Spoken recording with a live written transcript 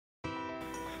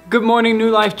Good morning,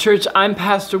 New Life Church. I'm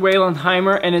Pastor Waylon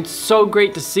Heimer, and it's so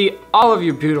great to see all of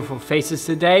your beautiful faces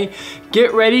today.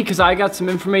 Get ready, because I got some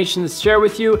information to share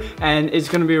with you, and it's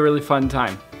going to be a really fun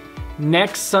time.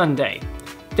 Next Sunday,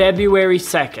 February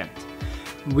 2nd,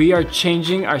 we are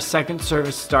changing our second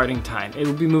service starting time. It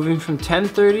will be moving from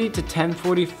 10:30 to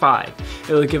 10:45.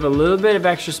 It will give a little bit of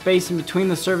extra space in between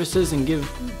the services and give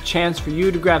a chance for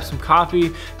you to grab some coffee,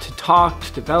 to talk,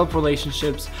 to develop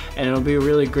relationships, and it'll be a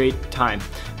really great time.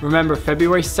 Remember,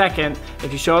 February 2nd,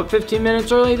 if you show up 15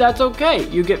 minutes early, that's okay.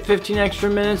 You get 15 extra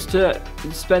minutes to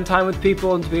spend time with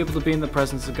people and to be able to be in the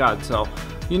presence of God. So,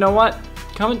 you know what?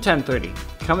 Come at 10:30.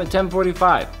 Come at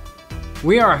 10:45.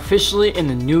 We are officially in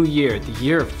the new year, the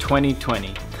year of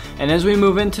 2020. And as we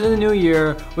move into the new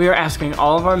year, we are asking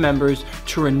all of our members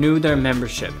to renew their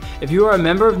membership. If you are a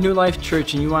member of New Life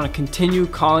Church and you want to continue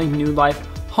calling New Life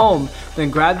home,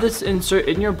 then grab this insert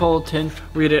in your bulletin,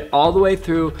 read it all the way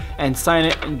through, and sign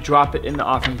it and drop it in the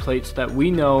offering plate so that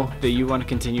we know that you want to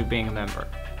continue being a member.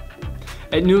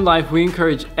 At New Life, we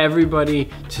encourage everybody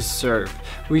to serve.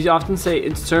 We often say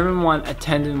it's serve in one,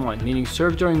 attend in one, meaning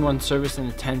serve during one service and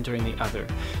attend during the other.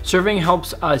 Serving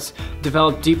helps us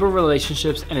develop deeper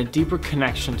relationships and a deeper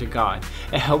connection to God.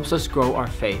 It helps us grow our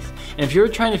faith. And if you're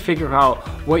trying to figure out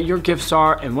what your gifts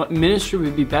are and what ministry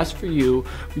would be best for you,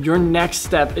 your next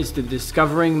step is the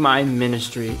Discovering My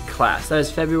Ministry class. That is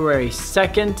February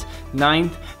 2nd,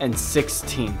 9th, and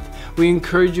 16th. We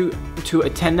encourage you to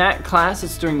attend that class.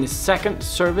 It's during the second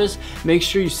service. Make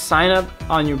sure you sign up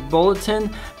on your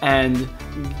bulletin and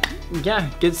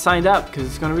get signed up because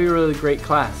it's going to be a really great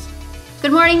class.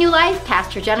 Good morning, New Life.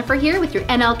 Pastor Jennifer here with your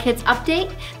NL Kids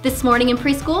update. This morning in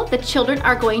preschool, the children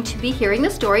are going to be hearing the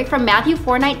story from Matthew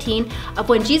 4:19 of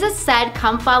when Jesus said,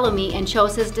 "Come follow me," and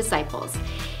chose his disciples.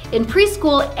 In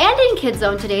preschool and in Kids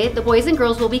Zone today, the boys and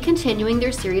girls will be continuing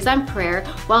their series on prayer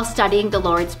while studying the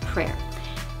Lord's Prayer.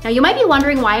 Now you might be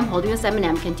wondering why I'm holding this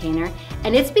M&M container,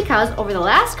 and it's because over the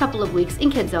last couple of weeks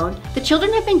in Kids Zone, the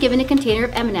children have been given a container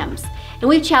of M&Ms, and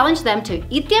we've challenged them to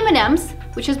eat the M&Ms,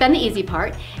 which has been the easy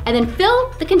part, and then fill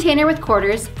the container with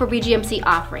quarters for BGMC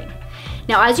offering.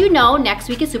 Now as you know, next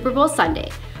week is Super Bowl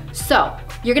Sunday, so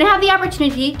you're gonna have the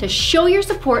opportunity to show your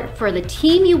support for the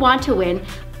team you want to win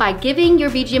by giving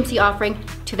your BGMC offering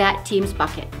to that team's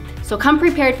bucket. So come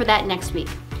prepared for that next week.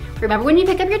 Remember, when you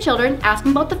pick up your children, ask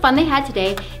them about the fun they had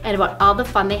today and about all the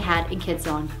fun they had in Kids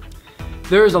Zone.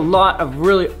 There is a lot of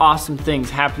really awesome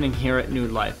things happening here at New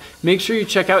Life. Make sure you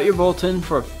check out your bulletin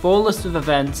for a full list of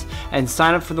events and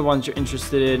sign up for the ones you're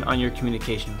interested in on your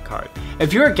communication card.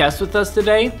 If you're a guest with us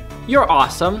today, you're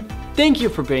awesome. Thank you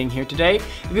for being here today.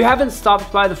 If you haven't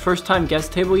stopped by the first time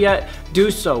guest table yet, do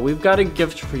so. We've got a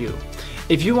gift for you.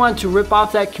 If you want to rip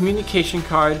off that communication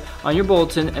card on your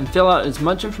bulletin and fill out as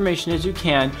much information as you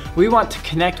can, we want to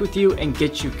connect with you and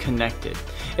get you connected.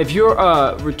 If you're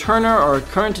a returner or a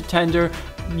current attender,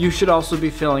 you should also be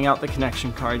filling out the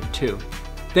connection card too.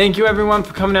 Thank you everyone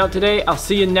for coming out today. I'll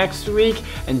see you next week,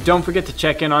 and don't forget to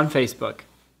check in on Facebook.